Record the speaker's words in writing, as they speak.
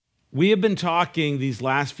We have been talking these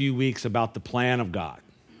last few weeks about the plan of God.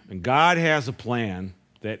 And God has a plan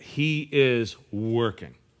that he is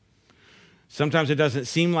working. Sometimes it doesn't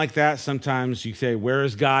seem like that. Sometimes you say, where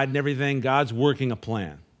is God and everything? God's working a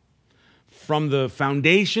plan. From the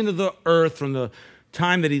foundation of the earth, from the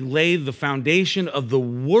time that he laid the foundation of the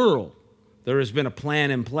world, there has been a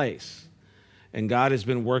plan in place. And God has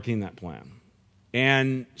been working that plan.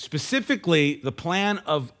 And specifically, the plan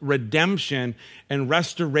of redemption and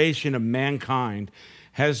restoration of mankind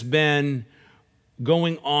has been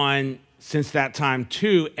going on since that time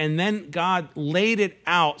too. And then God laid it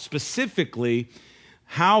out specifically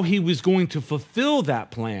how he was going to fulfill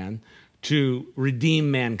that plan to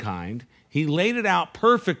redeem mankind. He laid it out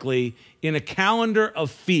perfectly in a calendar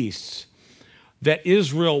of feasts that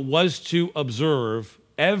Israel was to observe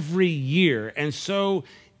every year. And so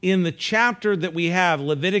in the chapter that we have,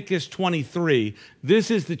 Leviticus 23, this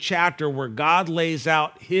is the chapter where God lays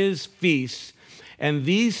out his feasts. And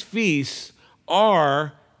these feasts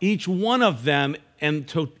are, each one of them in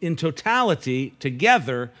totality,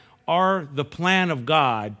 together, are the plan of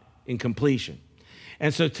God in completion.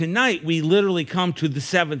 And so tonight, we literally come to the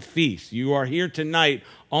seventh feast. You are here tonight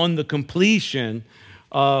on the completion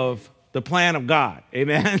of the plan of God.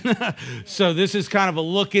 Amen? So this is kind of a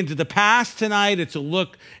look into the past tonight. It's a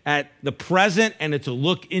look at the present, and it's a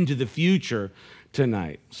look into the future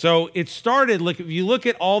tonight. So it started, if you look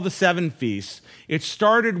at all the seven feasts, it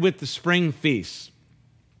started with the spring feasts.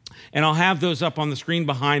 And I'll have those up on the screen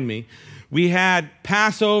behind me. We had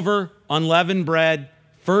Passover, unleavened bread,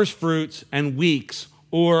 first fruits, and weeks,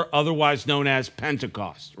 or otherwise known as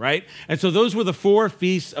Pentecost, right? And so those were the four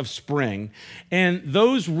feasts of spring. And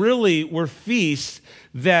those really were feasts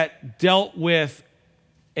that dealt with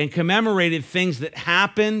and commemorated things that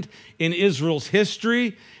happened in Israel's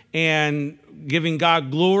history and giving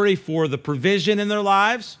God glory for the provision in their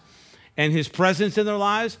lives and his presence in their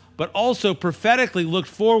lives, but also prophetically looked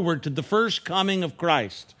forward to the first coming of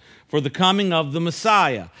Christ, for the coming of the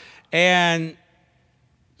Messiah. And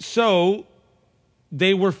so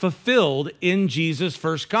they were fulfilled in Jesus'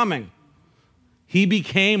 first coming. He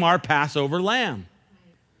became our Passover lamb.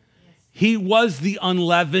 He was the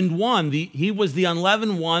unleavened one. He was the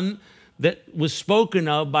unleavened one that was spoken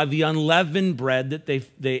of by the unleavened bread that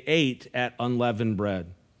they ate at unleavened bread.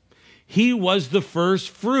 He was the first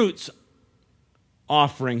fruits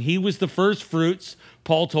offering. He was the first fruits,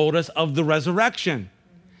 Paul told us, of the resurrection.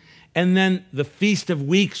 And then the Feast of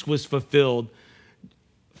Weeks was fulfilled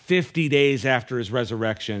 50 days after his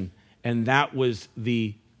resurrection, and that was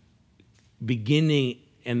the beginning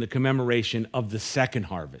and the commemoration of the second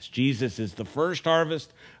harvest. Jesus is the first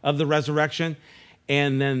harvest of the resurrection,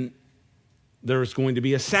 and then there's going to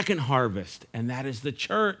be a second harvest, and that is the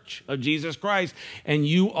church of Jesus Christ. And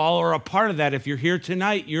you all are a part of that. If you're here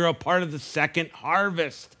tonight, you're a part of the second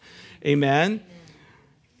harvest. Amen?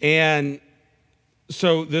 And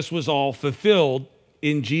so this was all fulfilled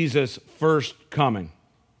in Jesus' first coming.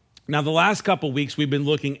 Now, the last couple weeks, we've been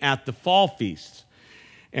looking at the fall feasts.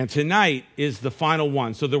 And tonight is the final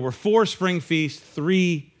one. So there were 4 spring feasts,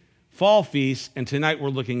 3 fall feasts, and tonight we're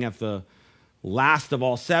looking at the last of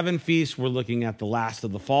all 7 feasts. We're looking at the last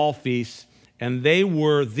of the fall feasts. And they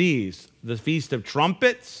were these: the Feast of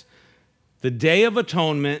Trumpets, the Day of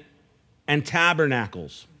Atonement, and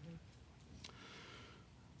Tabernacles.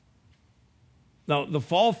 Now, the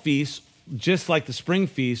fall feasts, just like the spring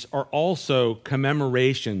feasts, are also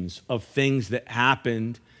commemorations of things that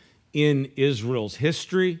happened in Israel's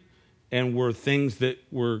history and were things that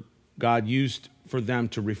God used for them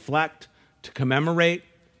to reflect, to commemorate.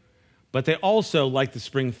 But they also, like the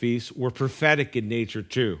spring feasts, were prophetic in nature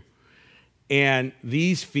too. And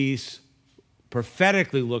these feasts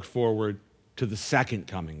prophetically looked forward to the second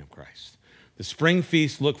coming of Christ. The spring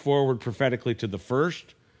feasts look forward prophetically to the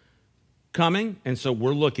first coming, and so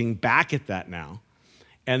we're looking back at that now.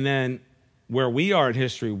 And then where we are in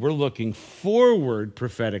history, we're looking forward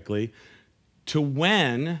prophetically to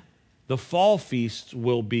when the fall feasts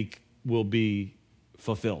will be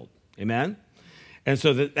fulfilled. Amen? And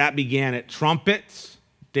so that began at trumpets,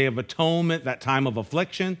 Day of Atonement, that time of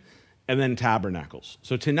affliction, and then tabernacles.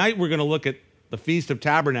 So tonight we're going to look at the Feast of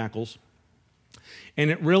Tabernacles, and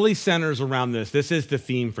it really centers around this. This is the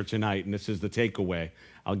theme for tonight, and this is the takeaway.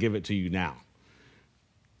 I'll give it to you now.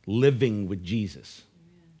 Living with Jesus.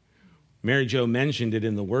 Mary Jo mentioned it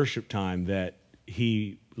in the worship time that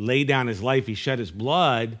he laid down his life, he shed his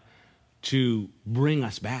blood to bring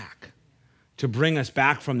us back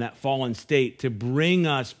from that fallen state, to bring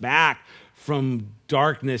us back from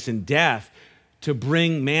darkness and death, to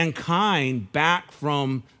bring mankind back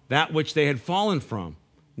from that which they had fallen from,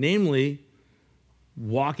 namely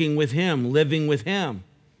walking with him, living with him,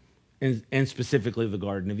 and specifically the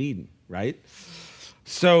Garden of Eden, right?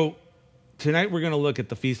 So tonight we're going to look at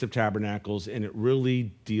the Feast of Tabernacles, and it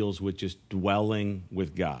really deals with just dwelling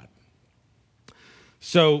with God.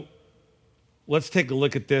 So let's take a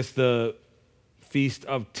look at this, the Feast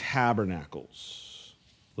of Tabernacles.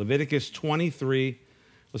 Leviticus 23,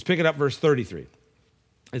 let's pick it up, verse 33.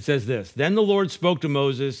 It says this, "Then the Lord spoke to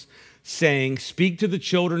Moses, saying, Speak to the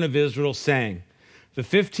children of Israel, saying, The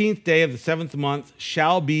 15th day of the 7th month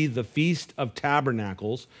shall be the Feast of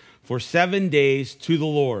Tabernacles for 7 days to the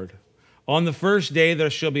Lord. On the first day there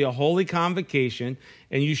shall be a holy convocation,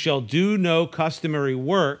 and you shall do no customary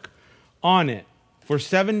work on it. For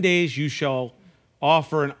 7 days you shall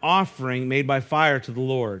offer an offering made by fire to the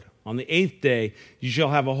Lord. On the 8th day you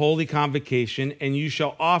shall have a holy convocation, and you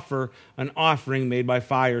shall offer an offering made by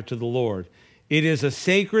fire to the Lord. It is a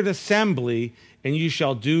sacred assembly, and you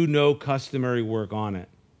shall do no customary work on it.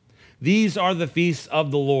 These are the feasts of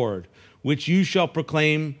the Lord, which you shall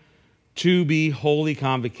proclaim to be holy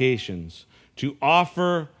convocations, to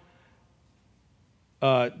offer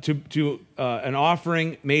an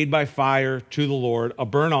offering made by fire to the Lord, a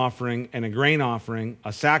burnt offering and a grain offering,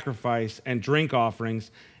 a sacrifice and drink offerings,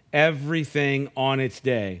 everything on its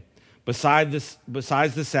day, besides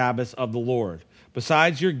the Sabbath of the Lord,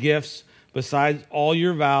 besides your gifts, besides all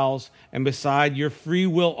your vows, and beside your free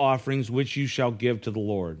will offerings which you shall give to the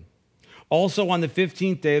Lord. Also on the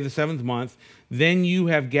 15th day of the 7th month, then you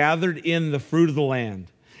have gathered in the fruit of the land,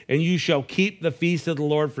 and you shall keep the feast of the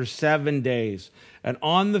Lord for 7 days. And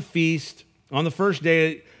on the first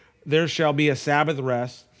day, there shall be a Sabbath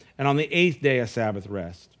rest, and on the 8th day a Sabbath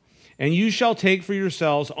rest. And you shall take for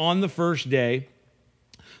yourselves on the first day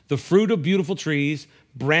the fruit of beautiful trees,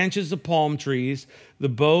 branches of palm trees, the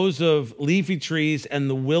boughs of leafy trees, and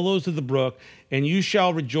the willows of the brook, and you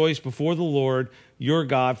shall rejoice before the Lord your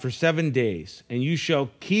God for 7 days. And you shall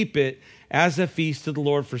keep it as a feast to the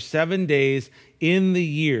Lord for 7 days in the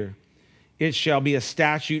year. It shall be a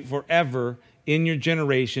statute forever in your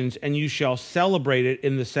generations, and you shall celebrate it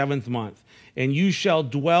in the 7th month. And you shall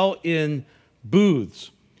dwell in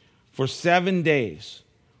booths for 7 days.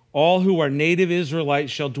 All who are native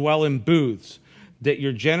Israelites shall dwell in booths, that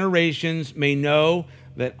your generations may know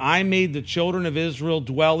that I made the children of Israel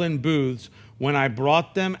dwell in booths when I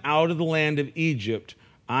brought them out of the land of Egypt.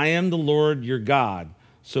 I am the Lord your God.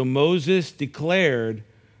 So Moses declared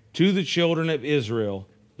to the children of Israel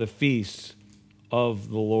the feasts of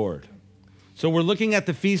the Lord." So we're looking at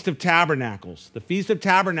the Feast of Tabernacles. The Feast of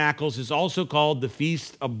Tabernacles is also called the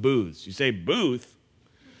Feast of Booths. You say, booth?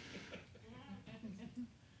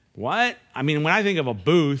 What? I mean, when I think of a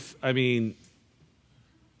booth, I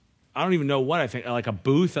don't even know what I think, like a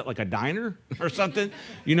booth at like a diner or something,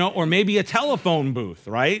 or maybe a telephone booth,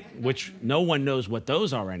 right? Which no one knows what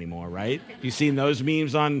those are anymore, right? You seen those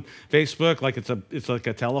memes on Facebook? Like it's like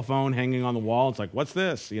a telephone hanging on the wall. It's like, what's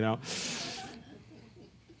this,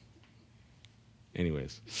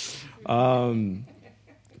 Anyways,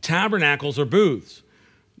 tabernacles or booths.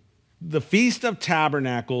 The Feast of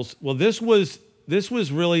Tabernacles, well, this was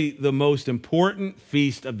really the most important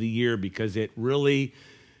feast of the year because it really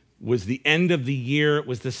was the end of the year. It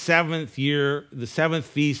was the seventh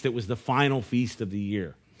feast. It was the final feast of the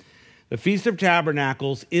year. The Feast of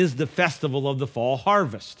Tabernacles is the festival of the fall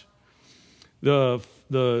harvest. The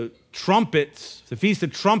Feast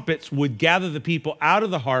of Trumpets would gather the people out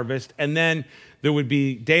of the harvest, and then there would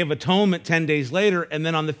be Day of Atonement 10 days later, and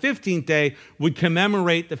then on the 15th day would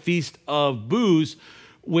commemorate the Feast of Booths,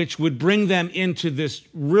 which would bring them into this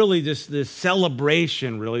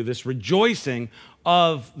celebration, this rejoicing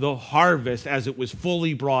of the harvest as it was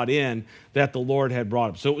fully brought in that the Lord had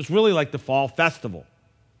brought up. So it was really like the fall festival.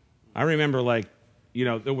 I remember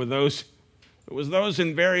there were those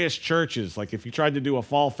in various churches, like if you tried to do a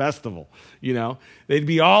fall festival, they'd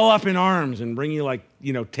be all up in arms and bring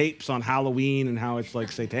you tapes on Halloween and how it's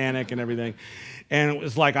like satanic and everything. And it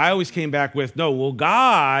was like, I always came back with,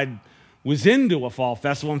 God was into a fall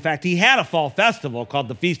festival. In fact, he had a fall festival called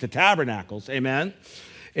the Feast of Tabernacles. Amen.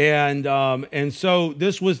 And so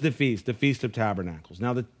this was the Feast of Tabernacles.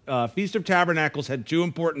 Now, the Feast of Tabernacles had two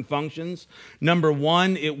important functions. Number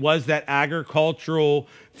one, it was that agricultural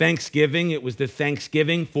Thanksgiving. It was the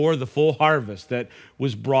Thanksgiving for the full harvest that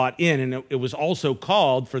was brought in. And it was also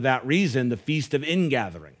called, for that reason, the Feast of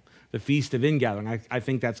Ingathering. The Feast of Ingathering. I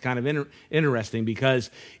think that's kind of interesting because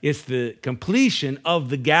it's the completion of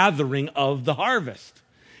the gathering of the harvest.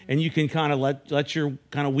 And you can kind of let your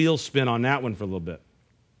kind of wheels spin on that one for a little bit.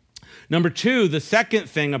 Number two, the second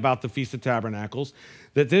thing about the Feast of Tabernacles,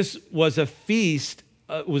 that this was a feast,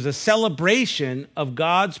 was a celebration of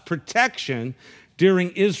God's protection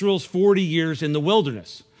during Israel's 40 years in the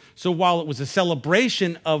wilderness. So while it was a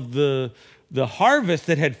celebration of the harvest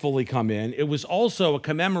that had fully come in, it was also a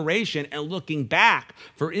commemoration and looking back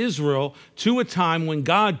for Israel to a time when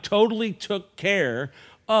God totally took care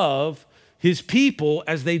of his people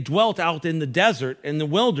as they dwelt out in the desert, in the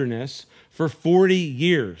wilderness, for 40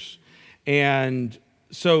 years. And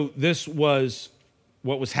so this was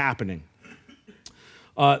what was happening.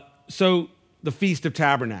 So the Feast of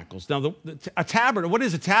Tabernacles. Now, what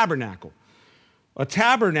is a tabernacle? A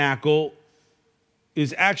tabernacle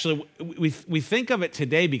is actually, we think of it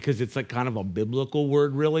today because it's like kind of a biblical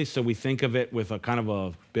word, really. So we think of it with a kind of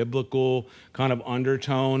a biblical kind of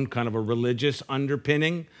undertone, kind of a religious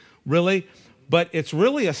underpinning, really. But it's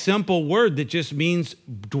really a simple word that just means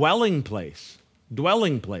dwelling place.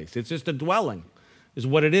 Dwelling place. It's just a dwelling is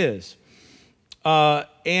what it is.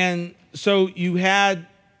 And so you had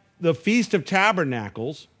the Feast of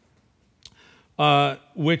Tabernacles,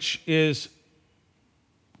 which is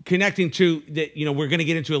connecting to that, we're going to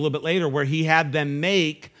get into a little bit later, where he had them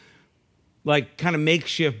make like kind of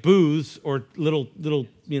makeshift booths or little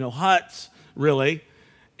huts, really,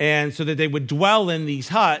 and so that they would dwell in these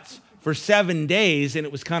huts for 7 days, and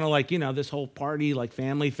it was kind of like, this whole party, like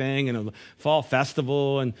family thing, and a fall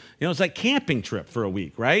festival, and, it's like camping trip for a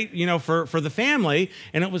week, right? For the family,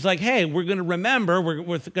 and it was like, hey, we're going to remember, we're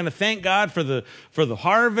going to thank God for the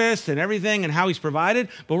harvest and everything and how he's provided,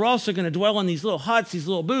 but we're also going to dwell in these little huts, these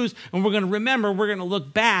little booths, and we're going to remember, we're going to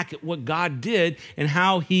look back at what God did and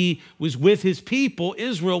how he was with his people,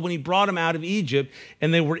 Israel, when he brought them out of Egypt,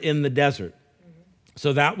 and they were in the desert.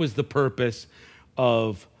 So that was the purpose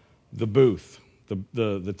of the booth,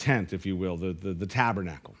 the tent, if you will, the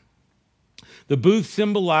tabernacle. The booth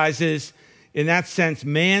symbolizes, in that sense,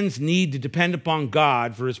 man's need to depend upon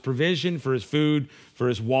God for his provision, for his food, for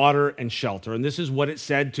his water and shelter. And this is what it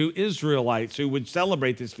said to Israelites who would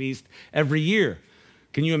celebrate this feast every year.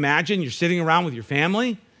 Can you imagine? You're sitting around with your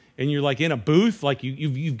family and you're like in a booth, like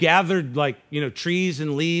you've gathered like, trees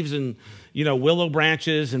and leaves and, willow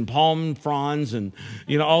branches and palm fronds and,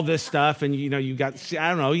 all this stuff. And, you got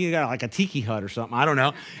like a tiki hut or something. I don't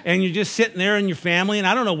know. And you're just sitting there in your family. And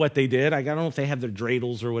I don't know what they did. I don't know if they had their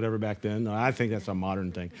dreidels or whatever back then. No, I think that's a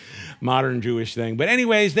modern thing, modern Jewish thing. But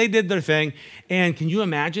anyways, they did their thing. And can you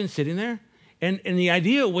imagine sitting there? And the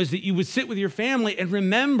idea was that you would sit with your family and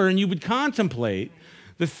remember, and you would contemplate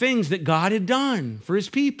the things that God had done for his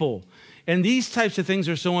people. And these types of things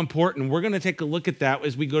are so important. We're going to take a look at that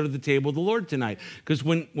as we go to the table of the Lord tonight. Because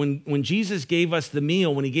when Jesus gave us the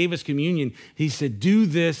meal, when he gave us communion, he said, do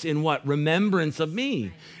this in what? Remembrance of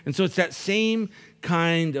me. And so it's that same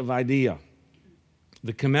kind of idea.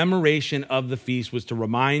 The commemoration of the feast was to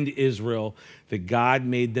remind Israel that God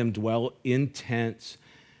made them dwell in tents,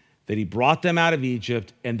 that he brought them out of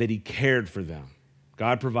Egypt, and that he cared for them.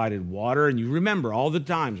 God provided water, and you remember all the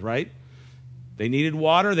times, right? They needed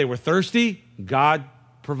water. They were thirsty. God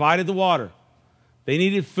provided the water. They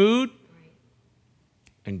needed food,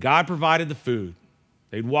 and God provided the food.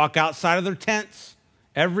 They'd walk outside of their tents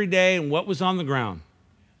every day, and what was on the ground?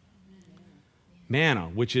 Manna,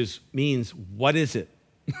 which means, what is it?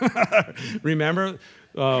 Remember?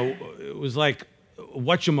 It was like,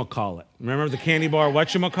 whatchamacallit. Remember the candy bar,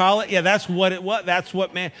 whatchamacallit? Yeah, that's what it was. That's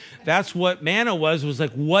what manna was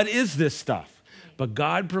like, what is this stuff? But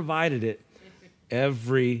God provided it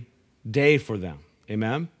every day for them.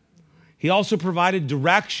 Amen? He also provided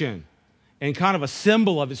direction and kind of a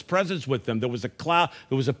symbol of his presence with them. There was a cloud,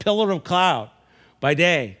 there was a pillar of cloud by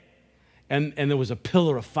day, and there was a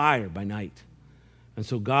pillar of fire by night. And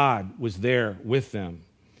so God was there with them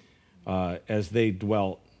as they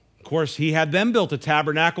dwelt. Of course, he had them build a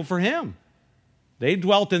tabernacle for him. They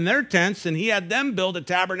dwelt in their tents, and he had them build a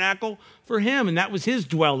tabernacle for him, and that was his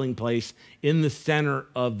dwelling place in the center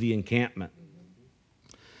of the encampment.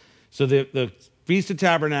 So the Feast of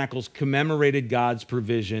Tabernacles commemorated God's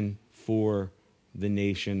provision for the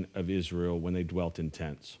nation of Israel when they dwelt in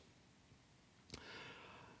tents.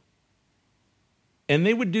 And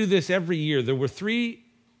they would do this every year. There were three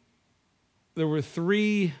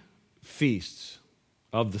feasts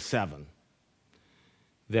of the 7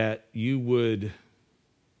 that you would,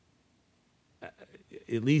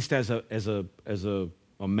 at least as a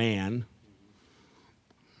man,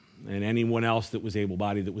 and anyone else that was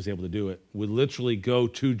able-bodied that was able to do it, would literally go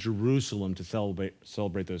to Jerusalem to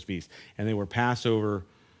celebrate those feasts. And they were Passover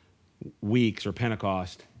weeks or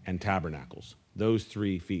Pentecost and Tabernacles, those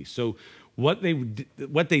 3 feasts. So what they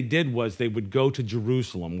did was they would go to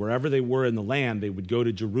Jerusalem. Wherever they were in the land, they would go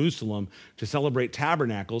to Jerusalem to celebrate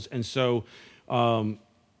Tabernacles. And so, and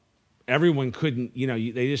everyone couldn't,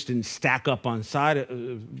 they just didn't stack up on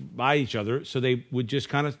by each other. So they would just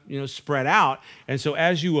kind of, spread out. And so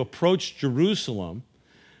as you approached Jerusalem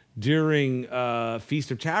during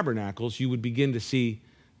Feast of Tabernacles, you would begin to see,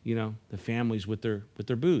 the families with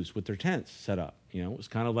their booths, with their tents set up. It was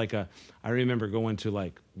kind of like I remember going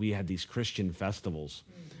to we had these Christian festivals,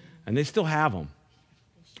 and they still have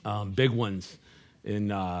them, big ones in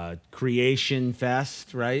Creation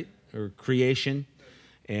Fest, right? Or Creation.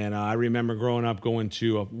 And I remember growing up going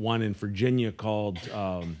to one in Virginia called,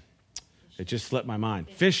 it just slipped my mind,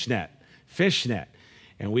 Fishnet.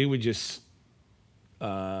 And we would just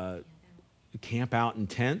camp out in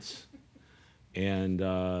tents. And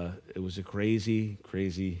it was a crazy,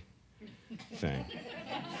 crazy thing.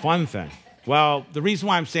 Fun thing. Well, the reason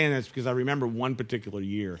why I'm saying that is because I remember one particular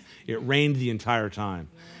year, it rained the entire time.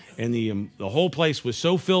 And the whole place was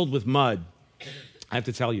so filled with mud. I have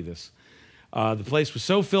to tell you this. The place was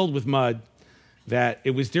so filled with mud that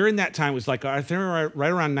it was during that time, it was like, I think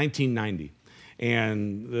right around 1990.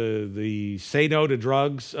 And the Say No to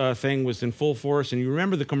Drugs thing was in full force. And you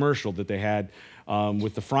remember the commercial that they had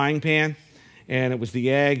with the frying pan? And it was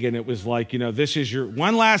the egg, and it was like, this is your,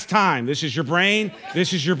 one last time, this is your brain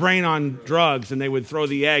on drugs. And they would throw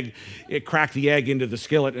the egg, crack the egg into the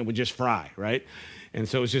skillet, and it would just fry, right? And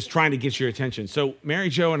so it was just trying to get your attention. So Mary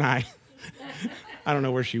Jo and I don't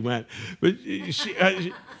know where she went, but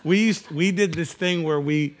we did this thing where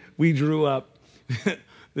we drew up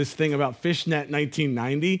this thing about Fishnet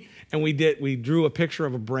 1990, and we drew a picture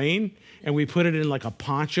of a brain, and we put it in like a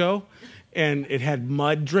poncho, and it had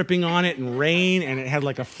mud dripping on it and rain, and it had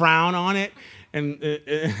like a frown on it, and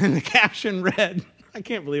the caption read, I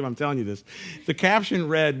can't believe I'm telling you this, the caption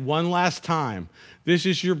read, "One last time, this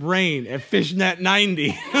is your brain at Fishnet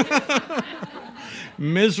 90."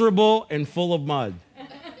 Miserable and full of mud.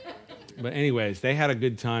 But anyways, they had a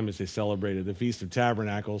good time as they celebrated the Feast of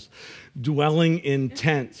Tabernacles, dwelling in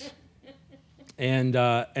tents. And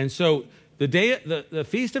so the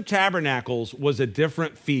Feast of Tabernacles was a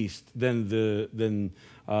different feast than the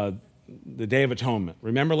Day of Atonement.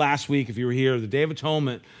 Remember last week, if you were here, the Day of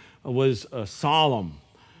Atonement was a solemn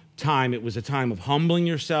time. It was a time of humbling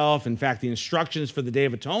yourself. In fact, the instructions for the Day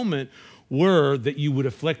of Atonement were that you would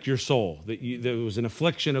afflict your soul, that there was an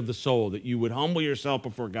affliction of the soul, that you would humble yourself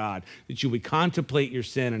before God, that you would contemplate your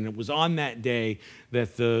sin. And it was on that day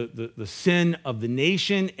that the sin of the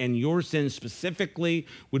nation and your sin specifically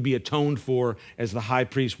would be atoned for as the high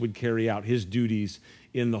priest would carry out his duties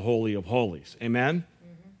in the Holy of Holies. Amen?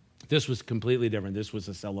 Mm-hmm. This was completely different. This was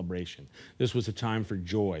a celebration. This was a time for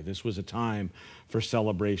joy. This was a time for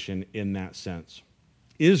celebration in that sense.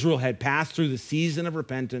 Israel had passed through the season of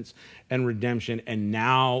repentance and redemption, and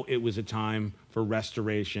now it was a time for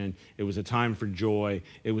restoration. It was a time for joy.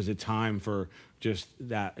 It was a time for just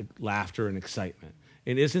that laughter and excitement.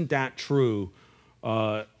 And isn't that true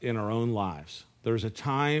in our own lives? There's a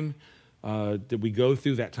time that we go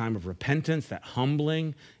through, that time of repentance, that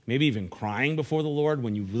humbling, maybe even crying before the Lord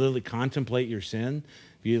when you literally contemplate your sin.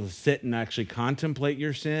 If you sit and actually contemplate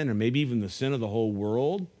your sin, or maybe even the sin of the whole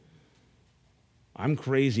world. I'm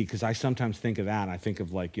crazy because I sometimes think of that. I think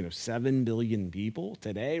of 7 billion people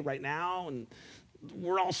today, right now, and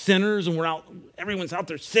we're all sinners, and everyone's out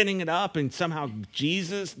there sinning it up, and somehow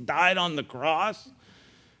Jesus died on the cross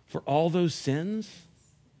for all those sins,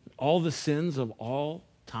 all the sins of all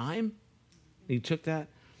time. He took that,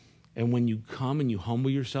 and when you come and you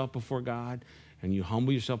humble yourself before God, and you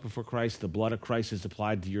humble yourself before Christ, the blood of Christ is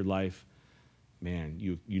applied to your life, man,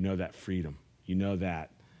 you know that freedom. You know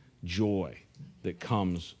that joy that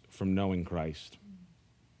comes from knowing Christ.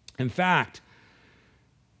 In fact,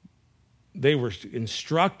 they were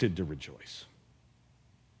instructed to rejoice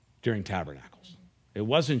during Tabernacles. It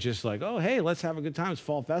wasn't just like, oh, hey, let's have a good time. It's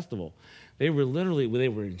fall festival. They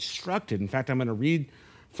were instructed. In fact, I'm going to read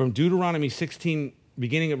from Deuteronomy 16,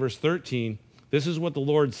 beginning at verse 13. This is what the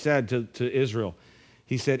Lord said to Israel.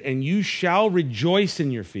 He said, "And you shall rejoice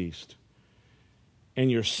in your feast, and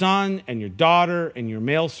your son and your daughter and your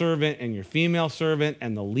male servant and your female servant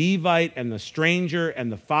and the Levite and the stranger and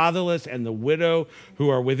the fatherless and the widow who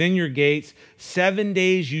are within your gates. 7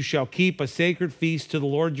 days you shall keep a sacred feast to the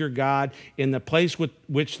Lord your God in the place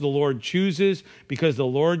which the Lord chooses, because the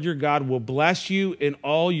Lord your God will bless you in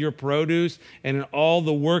all your produce and in all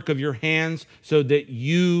the work of your hands, so that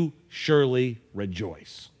you surely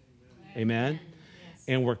rejoice." Amen? Yes.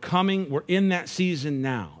 And we're in that season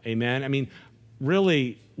now. Amen? I mean,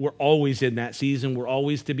 really, we're always in that season. We're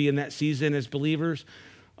always to be in that season as believers.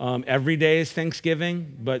 Every day is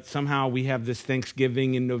Thanksgiving, but somehow we have this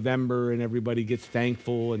Thanksgiving in November, and everybody gets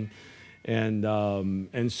thankful.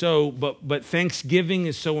 But Thanksgiving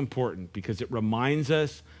is so important because it reminds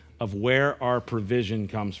us of where our provision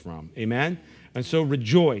comes from. Amen? And so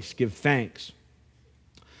rejoice, give thanks.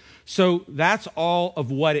 So that's all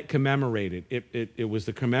of what it commemorated. It was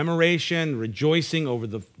the commemoration, rejoicing over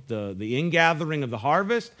the ingathering of the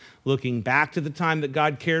harvest, looking back to the time that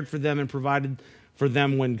God cared for them and provided for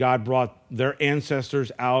them when God brought their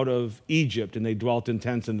ancestors out of Egypt and they dwelt in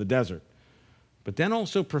tents in the desert. But then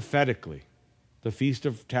also prophetically, the Feast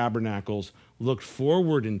of Tabernacles looked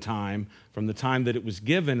forward in time from the time that it was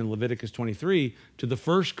given in Leviticus 23 to the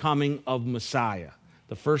first coming of Messiah,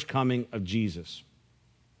 the first coming of Jesus.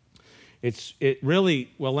 Let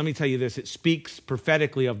me tell you this, it speaks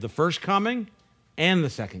prophetically of the first coming and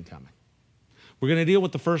the second coming. We're going to deal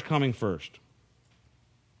with the first coming first.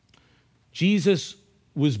 Jesus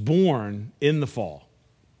was born in the fall.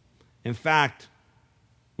 In fact,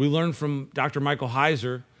 we learned from Dr. Michael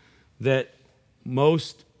Heiser that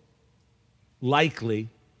most likely,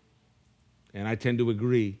 and I tend to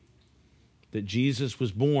agree, that Jesus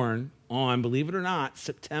was born on, believe it or not,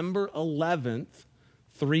 September 11th,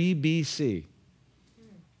 3 BC,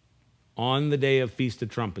 on the day of Feast of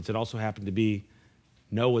Trumpets. It also happened to be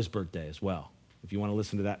Noah's birthday as well. If you want to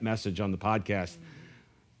listen to that message on the podcast,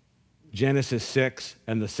 Genesis 6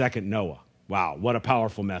 and the second Noah. Wow, what a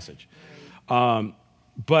powerful message.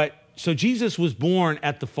 So Jesus was born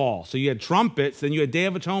at the fall. So you had trumpets, then you had Day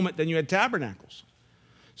of Atonement, then you had tabernacles.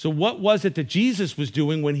 So what was it that Jesus was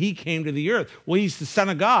doing when he came to the earth? Well, he's the Son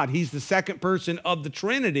of God. He's the second person of the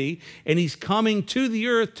Trinity, and he's coming to the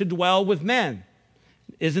earth to dwell with men.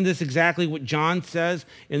 Isn't this exactly what John says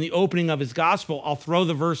in the opening of his gospel? I'll throw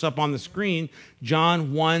the verse up on the screen.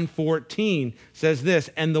 John 1:14 says this,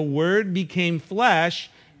 "And the Word became flesh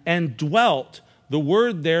and dwelt." The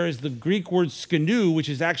word there is the Greek word skenu, which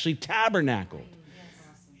is actually tabernacled.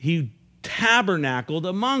 He tabernacled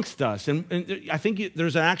amongst us. And I think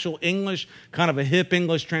there's an actual English, kind of a hip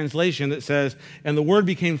English translation that says, "And the Word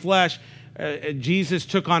became flesh." Jesus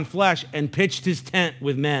took on flesh and pitched his tent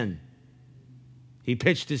with men. He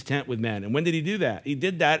pitched his tent with men. And when did he do that? He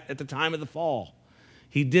did that at the time of the fall.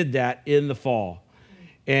 He did that in the fall.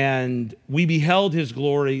 And we beheld his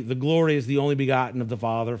glory. The glory is the only begotten of the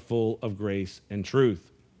Father, full of grace and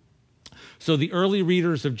truth. So the early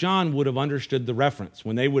readers of John would have understood the reference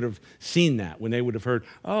when they would have seen that, when they would have heard,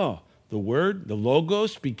 oh, the Word, the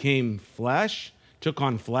Logos became flesh, took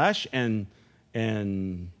on flesh and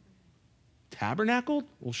tabernacled?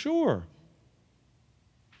 Well, sure.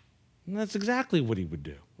 And that's exactly what he would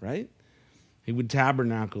do, right? He would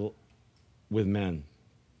tabernacle with men.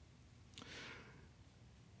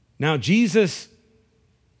 Now, Jesus,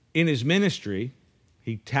 in his ministry,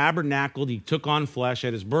 he tabernacled, he took on flesh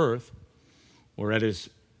at his birth, or at his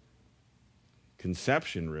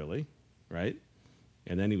conception, really, right?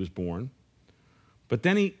 And then he was born. But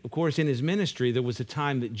then he, of course, in his ministry, there was a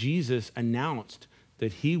time that Jesus announced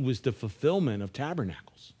that he was the fulfillment of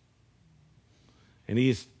tabernacles. And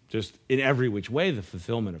he's just in every which way the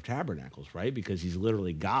fulfillment of tabernacles, right? Because he's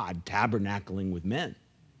literally God tabernacling with men.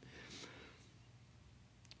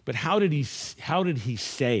 But how did he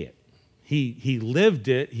say it? He lived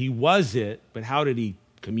it, he was it, but how did he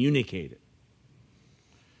communicate it?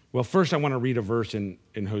 Well, first I want to read a verse in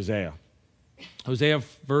Hosea. Hosea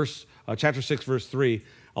chapter 6, verse 3.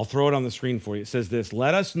 I'll throw it on the screen for you. It says this,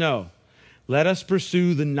 "Let us know, let us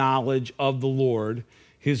pursue the knowledge of the Lord.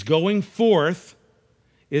 His going forth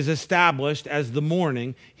is established as the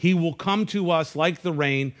morning. He will come to us like the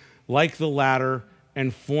rain, like the latter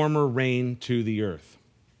and former rain to the earth."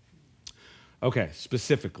 Okay,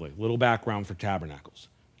 specifically, little background for tabernacles.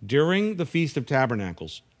 During the Feast of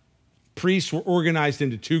Tabernacles, priests were organized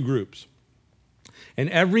into two groups. And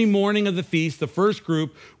every morning of the feast, the first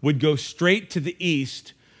group would go straight to the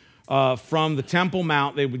east from the Temple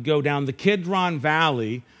Mount. They would go down the Kidron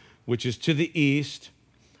Valley, which is to the east,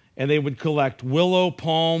 and they would collect willow,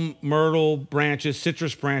 palm, myrtle branches,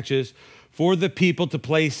 citrus branches for the people to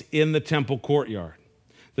place in the temple courtyard.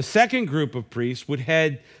 The second group of priests would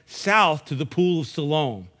head south to the Pool of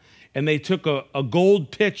Siloam, and they took a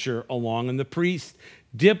gold pitcher along, and the priest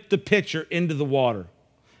dipped the pitcher into the water.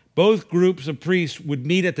 Both groups of priests would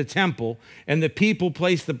meet at the temple, and the people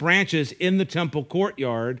placed the branches in the temple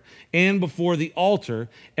courtyard and before the altar,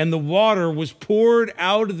 and the water was poured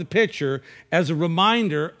out of the pitcher as a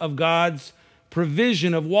reminder of God's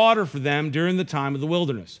provision of water for them during the time of the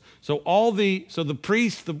wilderness. So the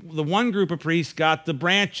priests, the one group of priests got the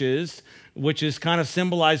branches, which is kind of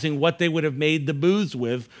symbolizing what they would have made the booths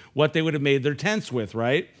with, what they would have made their tents with,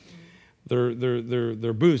 right?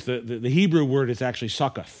 their booths. The Hebrew word is actually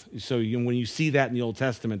succoth. So when you see that in the Old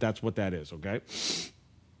Testament, that's what that is, okay?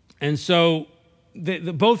 And so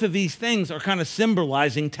both of these things are kind of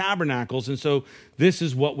symbolizing tabernacles, and so this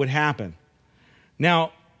is what would happen.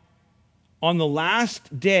 Now, on the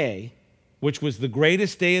last day, which was the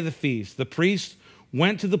greatest day of the feast, the priests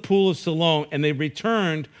went to the pool of Siloam, and they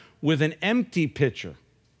returned with an empty pitcher.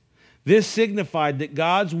 This signified that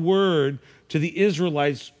God's word to the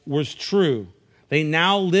Israelites was true. They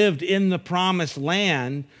now lived in the promised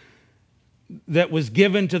land that was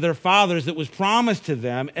given to their fathers, that was promised to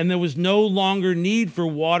them, and there was no longer need for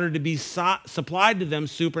water to be supplied to them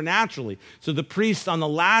supernaturally. So the priests on the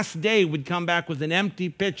last day would come back with an empty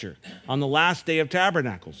pitcher on the last day of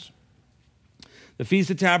Tabernacles. The Feast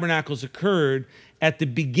of Tabernacles occurred at the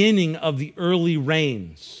beginning of the early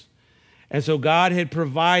rains. And so God had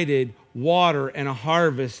provided water and a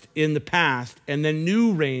harvest in the past, and then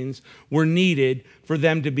new rains were needed for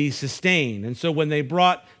them to be sustained. And so when they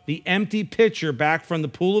brought the empty pitcher back from the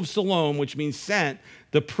pool of Siloam, which means sent,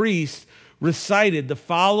 the priest recited the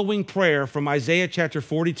following prayer from Isaiah chapter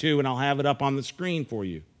 42, and I'll have it up on the screen for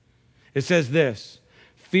you. It says this: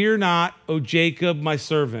 "Fear not, O Jacob, my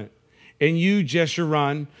servant, and you,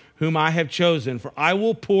 Jeshurun, whom I have chosen, for I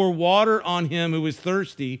will pour water on him who is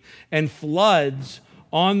thirsty and floods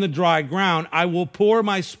on the dry ground. I will pour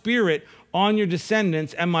my spirit on your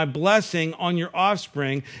descendants and my blessing on your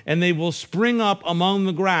offspring, and they will spring up among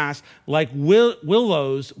the grass like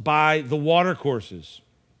willows by the watercourses."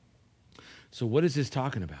 So what is this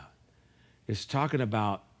talking about? It's talking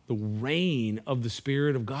about the reign of the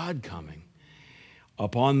Spirit of God coming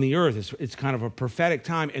upon the earth. It's kind of a prophetic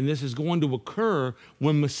time, and this is going to occur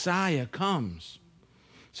when Messiah comes.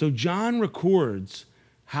 So John records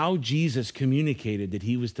how Jesus communicated that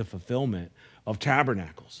he was the fulfillment of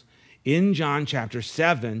tabernacles. In John chapter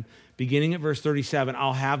 7, beginning at verse 37,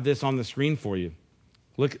 I'll have this on the screen for you.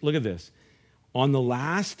 Look at this. On the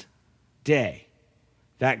last day,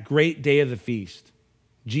 that great day of the feast,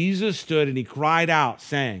 Jesus stood and he cried out,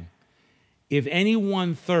 saying, "If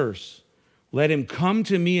anyone thirsts, let him come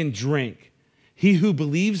to me and drink. He who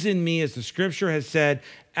believes in me, as the scripture has said,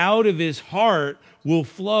 out of his heart will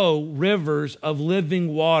flow rivers of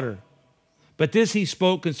living water." But this he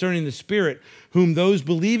spoke concerning the Spirit, whom those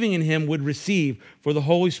believing in him would receive, for the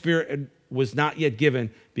Holy Spirit was not yet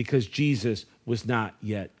given, because Jesus was not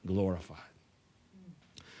yet glorified.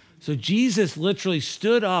 So Jesus literally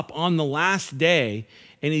stood up on the last day,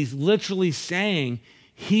 and he's literally saying,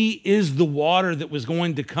 he is the water that was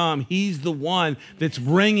going to come. He's the one that's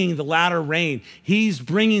bringing the latter rain. He's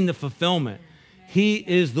bringing the fulfillment. He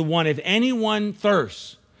is the one. If anyone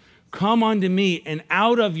thirsts, come unto me, and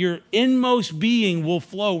out of your inmost being will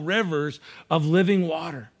flow rivers of living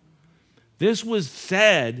water. This was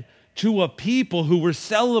said to a people who were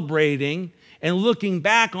celebrating and looking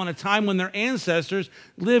back on a time when their ancestors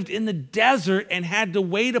lived in the desert and had to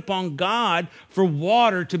wait upon God for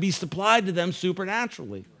water to be supplied to them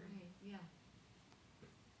supernaturally.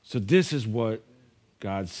 So this is what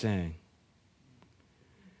God's saying.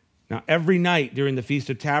 Now, every night during the Feast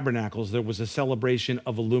of Tabernacles, there was a celebration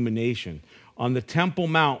of illumination. On the Temple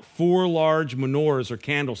Mount, 4 large menorahs or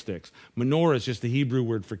candlesticks. Menorah is just the Hebrew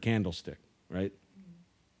word for candlestick, right?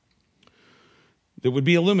 That would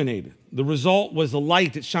be illuminated. The result was a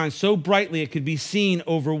light that shined so brightly it could be seen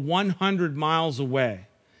over 100 miles away.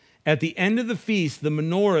 At the end of the feast, the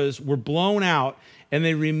menorahs were blown out, and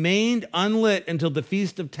they remained unlit until the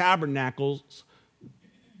Feast of Tabernacles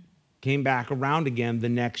came back around again the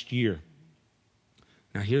next year.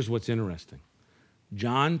 Now, here's what's interesting.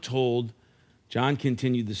 John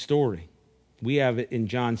continued the story. We have it in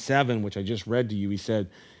John 7, which I just read to you. He said,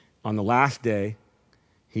 on the last day,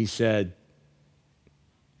 he said,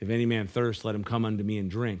 "If any man thirst, let him come unto me and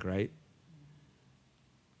drink," right?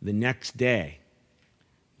 The next day,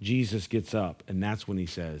 Jesus gets up, and that's when he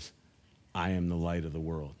says, "I am the light of the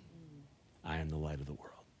world. I am the light of the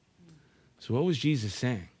world." So what was Jesus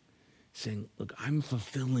saying? Saying, look, I'm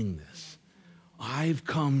fulfilling this. I've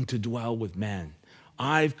come to dwell with men.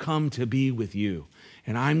 I've come to be with you.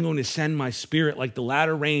 And I'm going to send my Spirit like the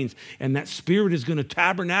latter rains, and that Spirit is going to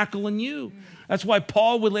tabernacle in you. That's why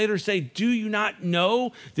Paul would later say, do you not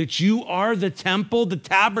know that you are the temple, the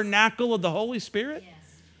tabernacle of the Holy Spirit?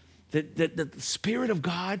 Yes. That the Spirit of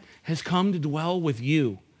God has come to dwell with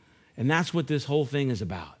you. And that's what this whole thing is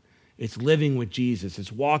about. It's living with Jesus.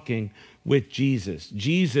 It's walking with Jesus.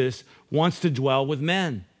 Jesus wants to dwell with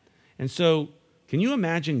men. And so, can you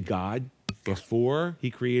imagine God before he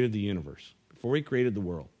created the universe, before he created the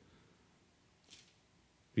world?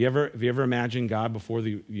 Have you ever imagined God before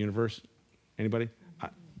the universe? Anybody?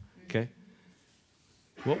 Okay?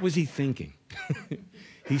 What was he thinking?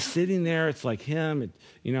 He's sitting there. It's like him.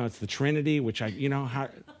 It's the Trinity, which I don't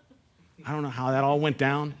know how that all went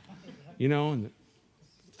down. And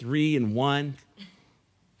 3 and 1.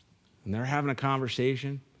 And they're having a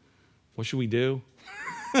conversation. What should we do?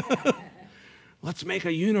 Let's make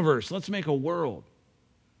a universe. Let's make a world.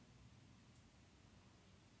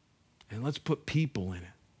 And let's put people in it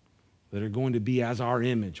that are going to be as our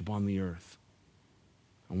image upon the earth.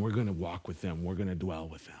 And we're going to walk with them. We're going to dwell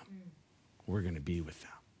with them. We're going to be with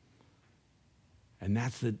them. And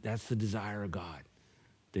that's the desire of God,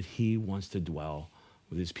 that he wants to dwell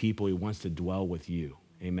with his people. He wants to dwell with you.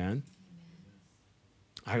 Amen?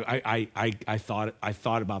 I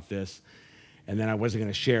thought about this, and then I wasn't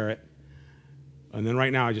going to share it. And then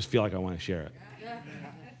right now I just feel like I want to share it.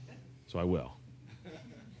 So I will.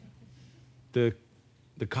 The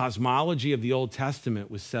cosmology of the Old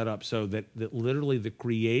Testament was set up so that literally the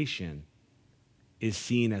creation is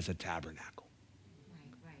seen as a tabernacle.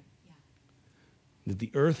 Right, yeah. That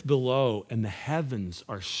the earth below and the heavens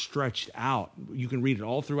are stretched out. You can read it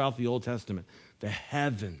all throughout the Old Testament. The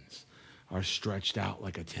heavens are stretched out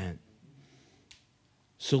like a tent.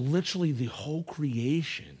 So literally the whole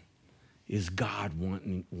creation is God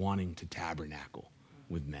wanting to tabernacle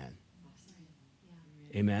with men.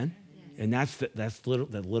 Amen? And that's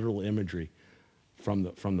that literal imagery from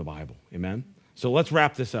the Bible. Amen? So let's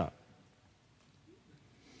wrap this up.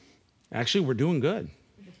 Actually, we're doing good.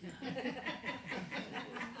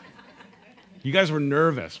 You guys were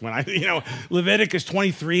nervous when Leviticus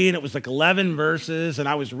 23, and it was like 11 verses, and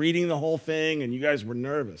I was reading the whole thing, and you guys were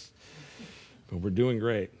nervous. But we're doing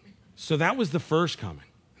great. So that was the first coming,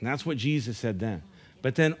 and that's what Jesus said then.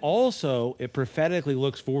 But then also, it prophetically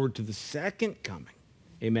looks forward to the second coming.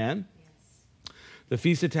 Amen? Yes. The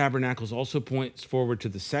Feast of Tabernacles also points forward to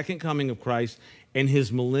the second coming of Christ and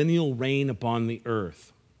his millennial reign upon the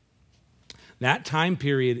earth. That time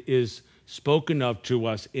period is spoken of to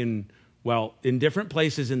us in different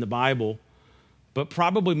places in the Bible, but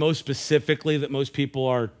probably most specifically that most people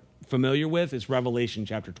are familiar with is Revelation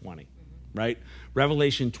chapter 20, right?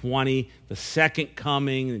 Revelation 20, the second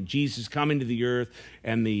coming, and Jesus coming to the earth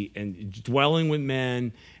and dwelling with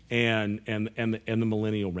men and the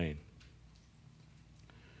millennial reign.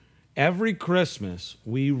 Every Christmas,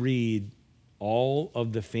 we read all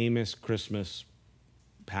of the famous Christmas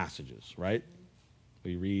passages, right?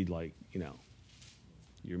 We read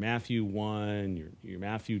your Matthew 1, your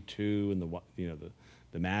Matthew 2, and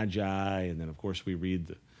the Magi, and then of course we read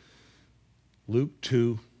the Luke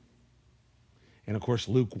 2, and of course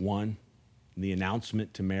Luke 1, and the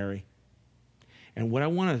announcement to Mary. And what I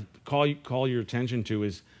want to call your attention to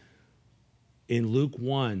is in Luke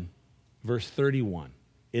 1, verse 31,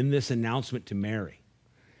 in this announcement to Mary,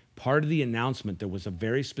 part of the announcement, there was a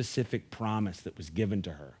very specific promise that was given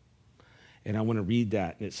to her. And I want to read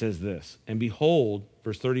that. And it says this, and behold,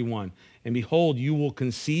 verse 31, and behold, you will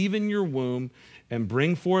conceive in your womb and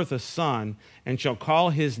bring forth a son, and shall call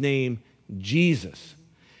his name Jesus.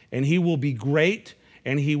 And he will be great,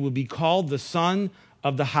 and he will be called the Son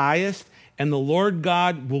of the Highest, and the Lord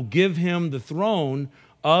God will give him the throne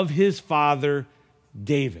of his father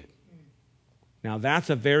David. Now that's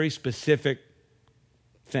a very specific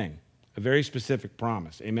thing, a very specific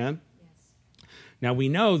promise. Amen? Now, we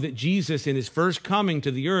know that Jesus, in his first coming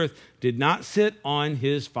to the earth, did not sit on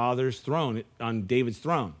his father's throne, on David's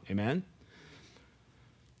throne. Amen?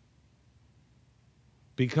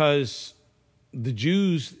 Because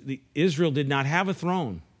Israel did not have a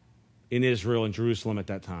throne in Israel and Jerusalem at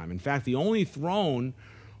that time. In fact, the only throne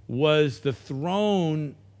was the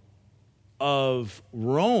throne of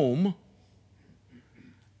Rome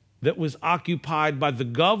that was occupied by the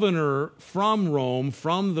governor from Rome,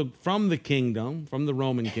 from the kingdom, from the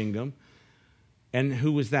Roman kingdom. And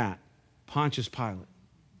who was that? Pontius Pilate.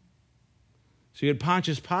 So you had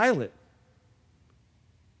Pontius Pilate,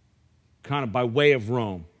 kind of by way of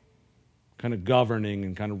Rome, kind of governing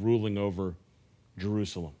and kind of ruling over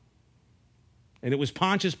Jerusalem. And it was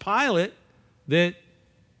Pontius Pilate that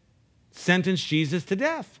sentenced Jesus to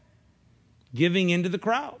death, giving in to the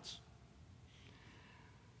crowds.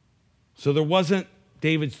 So there wasn't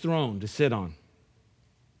David's throne to sit on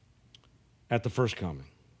at the first coming.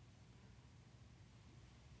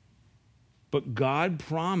 But God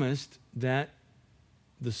promised that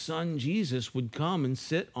the Son Jesus would come and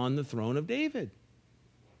sit on the throne of David.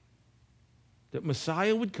 That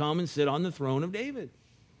Messiah would come and sit on the throne of David.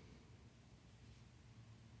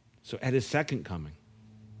 So at his second coming,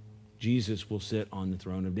 Jesus will sit on the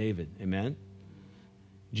throne of David. Amen?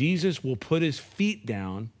 Jesus will put his feet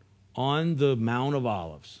down on the Mount of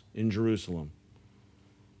Olives in Jerusalem.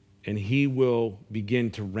 and he will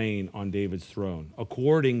begin to reign on David's throne,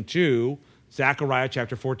 according to Zechariah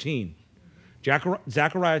chapter 14.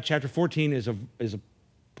 Zechariah chapter 14 is a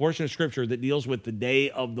portion of Scripture that deals with the day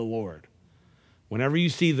of the Lord. Whenever you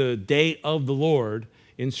see the day of the Lord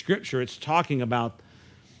in Scripture, it's talking about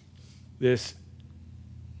this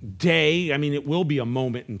day. I mean, it will be a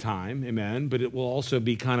moment in time, amen, but it will also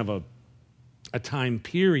be kind of a time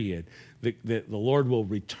period that the Lord will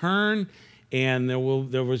return. And there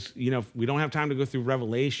was, we don't have time to go through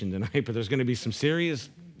Revelation tonight, but there's going to be some serious,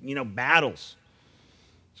 battles.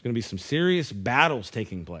 There's going to be some serious battles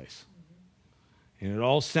taking place. And it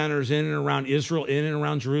all centers in and around Israel, in and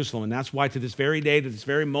around Jerusalem. And that's why to this very day, to this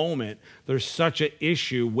very moment, there's such an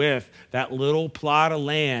issue with that little plot of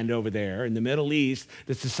land over there in the Middle East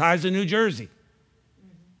that's the size of New Jersey.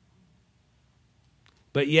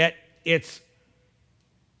 But yet, it's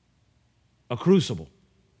a crucible.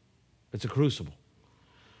 It's a crucible.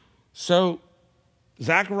 So,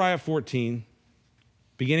 Zechariah 14,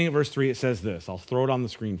 beginning at verse 3, it says this. I'll throw it on the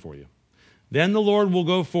screen for you. Then the Lord will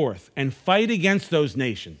go forth and fight against those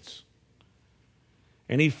nations.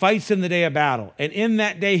 And he fights in the day of battle. And in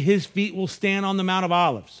that day his feet will stand on the Mount of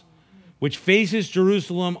Olives, which faces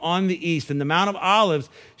Jerusalem on the east. And the Mount of Olives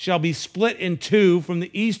shall be split in two from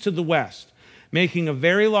the east to the west, making a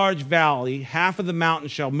very large valley. Half of the mountain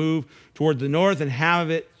shall move toward the north, and half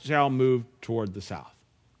of it shall move toward the south.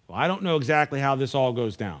 Well, I don't know exactly how this all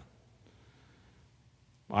goes down.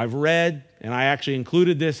 I've read, and I actually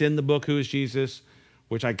included this in the book, Who is Jesus?,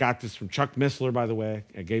 which I got this from Chuck Missler, by the way.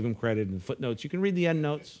 I gave him credit in the footnotes. You can read the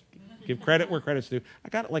endnotes. Give credit where credit's due. I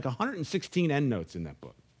got like 116 endnotes in that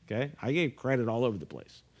book, okay? I gave credit all over the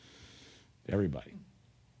place. Everybody,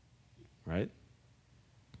 right?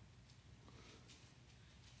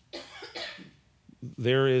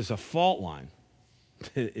 There is a fault line.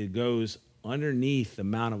 It goes underneath the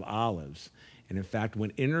Mount of Olives. And in fact,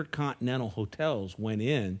 when Intercontinental Hotels went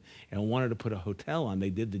in and wanted to put a hotel on, they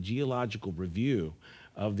did the geological review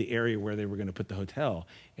of the area where they were going to put the hotel,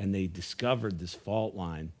 and they discovered this fault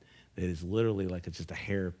line that is literally like it's just a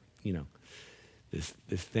hair, this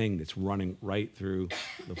thing that's running right through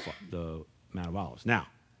the Mount of Olives. Now,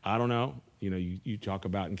 I don't know, you talk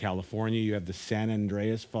about in California, you have the San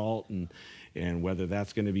Andreas Fault, and whether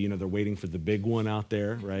that's going to be, they're waiting for the big one out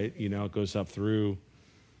there, right? It goes up through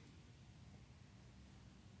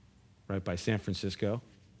right by San Francisco,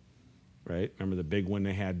 right? Remember the big one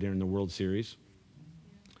they had during the World Series?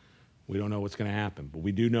 We don't know what's going to happen, but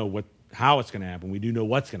we do know how it's going to happen. We do know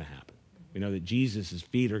what's going to happen. We know that Jesus'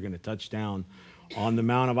 feet are going to touch down on the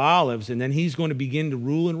Mount of Olives, and then he's going to begin to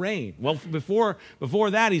rule and reign. Well, before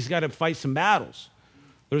that, he's got to fight some battles.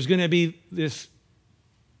 There's going to be this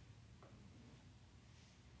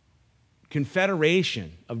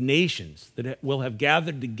confederation of nations that will have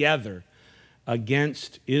gathered together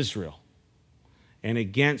against Israel and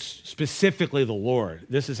against specifically the Lord.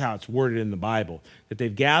 This is how it's worded in the Bible, that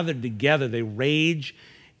they've gathered together, they rage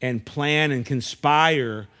and plan and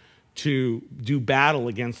conspire to do battle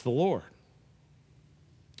against the Lord.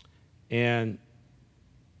 And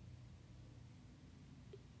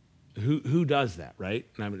who does that, right?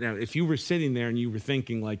 Now, if you were sitting there and you were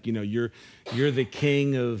thinking like, you're the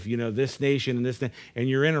king of, this nation and this, and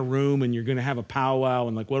you're in a room and you're going to have a powwow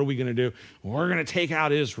and like, what are we going to do? Well, we're going to take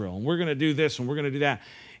out Israel and we're going to do this and we're going to do that.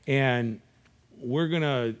 And we're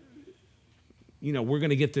going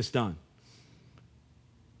to get this done.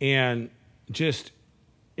 And just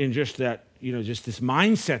that, just this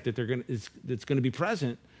mindset that that's going to be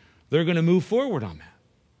present, they're going to move forward on that.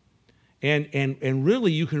 And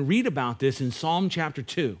really, you can read about this in Psalm chapter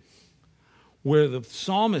 2, where the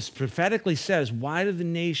psalmist prophetically says, why do the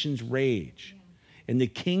nations rage and the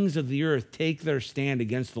kings of the earth take their stand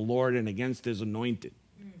against the Lord and against his anointed,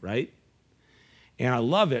 right? And I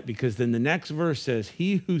love it because then the next verse says,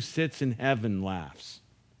 he who sits in heaven laughs.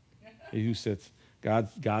 He who sits, God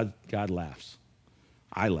laughs.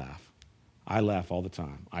 I laugh. I laugh all the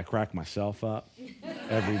time. I crack myself up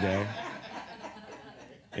every day.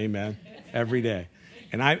 Amen. Every day.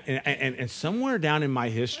 And somewhere down in my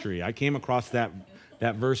history, I came across that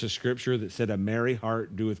verse of scripture that said, a merry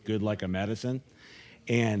heart doeth good like a medicine.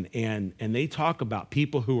 And they talk about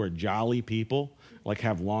people who are jolly people, like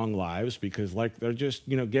have long lives because like they're just,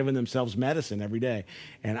 giving themselves medicine every day.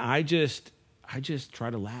 And I just try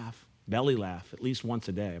to laugh, belly laugh at least once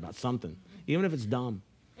a day about something, even if it's dumb.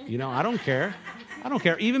 I don't care. I don't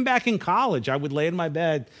care. Even back in college, I would lay in my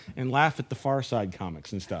bed and laugh at the Far Side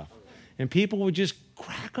comics and stuff. And people would just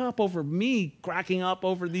crack up over me cracking up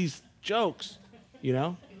over these jokes,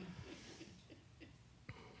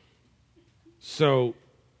 So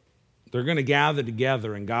They're going to gather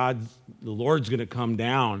together, and the Lord's going to come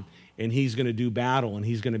down, and he's going to do battle, and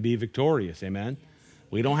he's going to be victorious. Amen? Yes.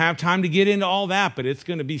 We don't have time to get into all that, but it's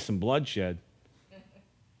going to be some bloodshed.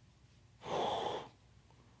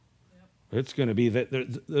 It's going to be that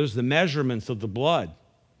there's the measurements of the blood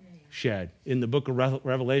shed in the book of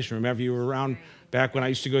Revelation. Remember, you were around back when I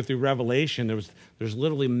used to go through Revelation. There's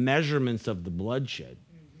literally measurements of the bloodshed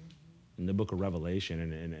in the book of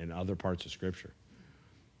Revelation and other parts of Scripture.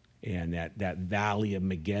 And that valley of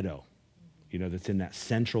Megiddo, that's in that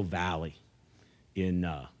central valley in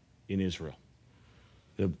Israel,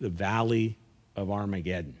 the valley of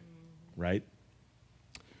Armageddon, right?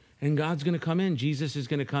 And God's going to come in. Jesus is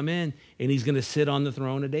going to come in, and he's going to sit on the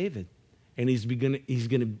throne of David. And he's going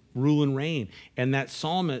to rule and reign. And that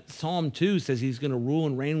Psalm 2 says he's going to rule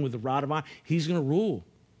and reign with the rod of iron. He's going to rule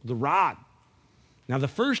with the rod. Now, the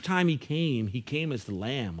first time he came as the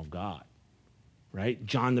Lamb of God, right?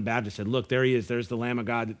 John the Baptist said, look, there he is. There's the Lamb of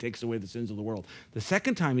God that takes away the sins of the world. The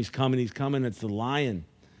second time he's coming as the Lion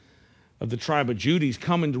of the tribe of Judah. He's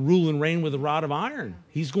coming to rule and reign with a rod of iron.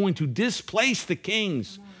 He's going to displace the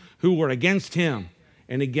kings who were against him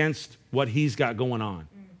and against what he's got going on.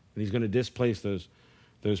 And he's going to displace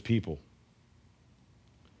those people.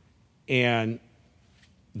 And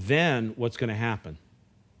then what's going to happen?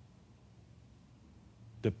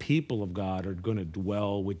 The people of God are going to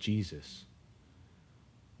dwell with Jesus.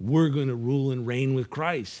 We're going to rule and reign with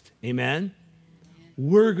Christ. Amen?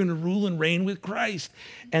 We're going to rule and reign with Christ.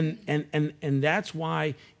 And that's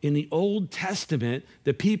why in the Old Testament,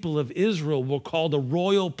 the people of Israel were called a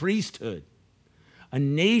royal priesthood. A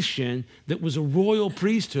nation that was a royal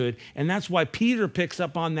priesthood. And that's why Peter picks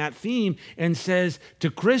up on that theme and says to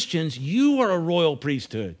Christians, you are a royal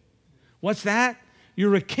priesthood. What's that?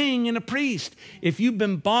 You're a king and a priest. If you've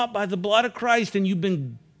been bought by the blood of Christ and you've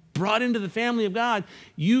been brought into the family of God,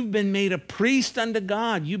 you've been made a priest unto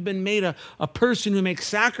God. You've been made a person who makes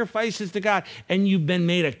sacrifices to God. And you've been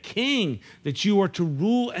made a king that you are to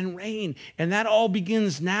rule and reign. And that all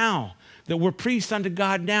begins now. That we're priests unto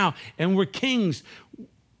God now, and we're kings,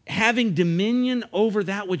 having dominion over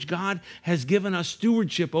that which God has given us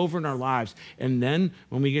stewardship over in our lives. And then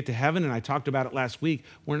when we get to heaven, and I talked about it last week,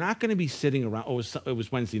 we're not going to be sitting around, it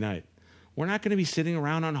was Wednesday night. We're not going to be sitting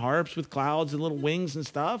around on harps with clouds and little wings and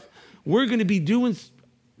stuff. We're going to be doing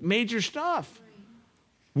major stuff.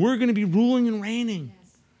 We're going to be ruling and reigning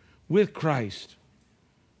with Christ.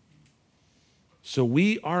 So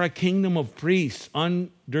we are a kingdom of priests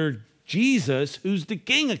under Jesus, who's the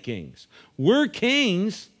King of Kings. We're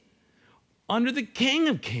kings under the King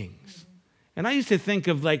of Kings. And I used to think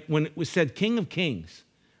of like when it was said King of Kings.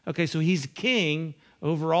 Okay, so he's king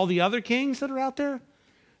over all the other kings that are out there.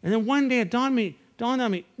 And then one day it dawned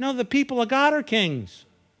on me, no, the people of God are kings.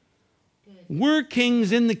 Good. We're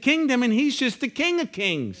kings in the kingdom, and he's just the King of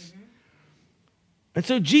Kings. And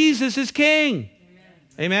so Jesus is king.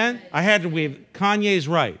 Amen? I had to wave. Kanye's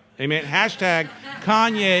right. Amen? Hashtag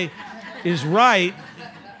Kanye is right.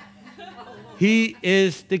 He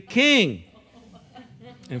is the king.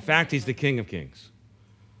 In fact, he's the King of Kings.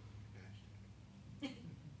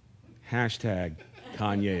 Hashtag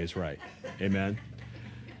Kanye is right. Amen?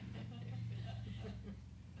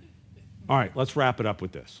 All right, let's wrap it up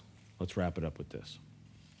with this.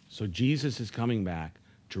 So Jesus is coming back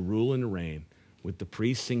to rule and reign with the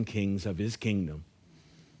priests and kings of his kingdom.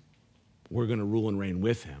 We're going to rule and reign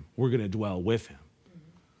with him. We're going to dwell with him.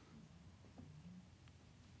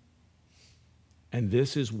 And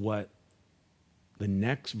this is what the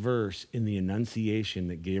next verse in the Annunciation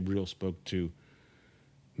that Gabriel spoke to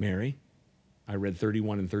Mary. I read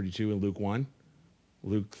 31 and 32 in Luke 1.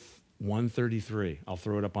 Luke 1:33. I'll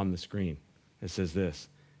throw it up on the screen. It says this,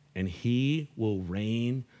 and he will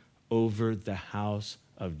reign over the house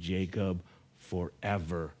of Jacob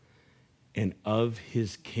forever, and of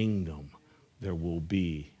his kingdom there will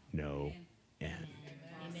be no end.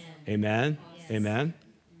 Amen? Amen? Yes. Amen?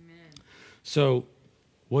 So,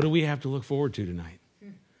 what do we have to look forward to tonight?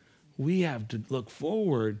 We have to look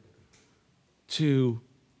forward to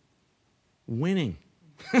winning.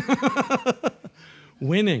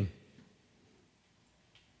 Winning.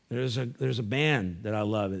 There's a band that I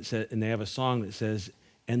love, and they have a song that says,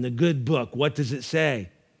 and the good book, what does it say?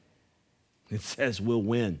 It says we'll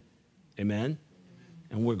win. Amen?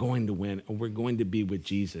 And we're going to win, and we're going to be with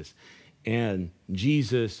Jesus. And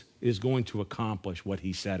Jesus is going to accomplish what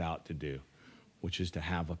he set out to do, which is to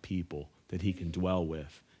have a people that he can dwell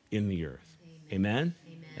with in the earth. Amen?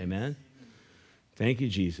 Amen? Amen? Thank you,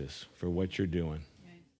 Jesus, for what you're doing.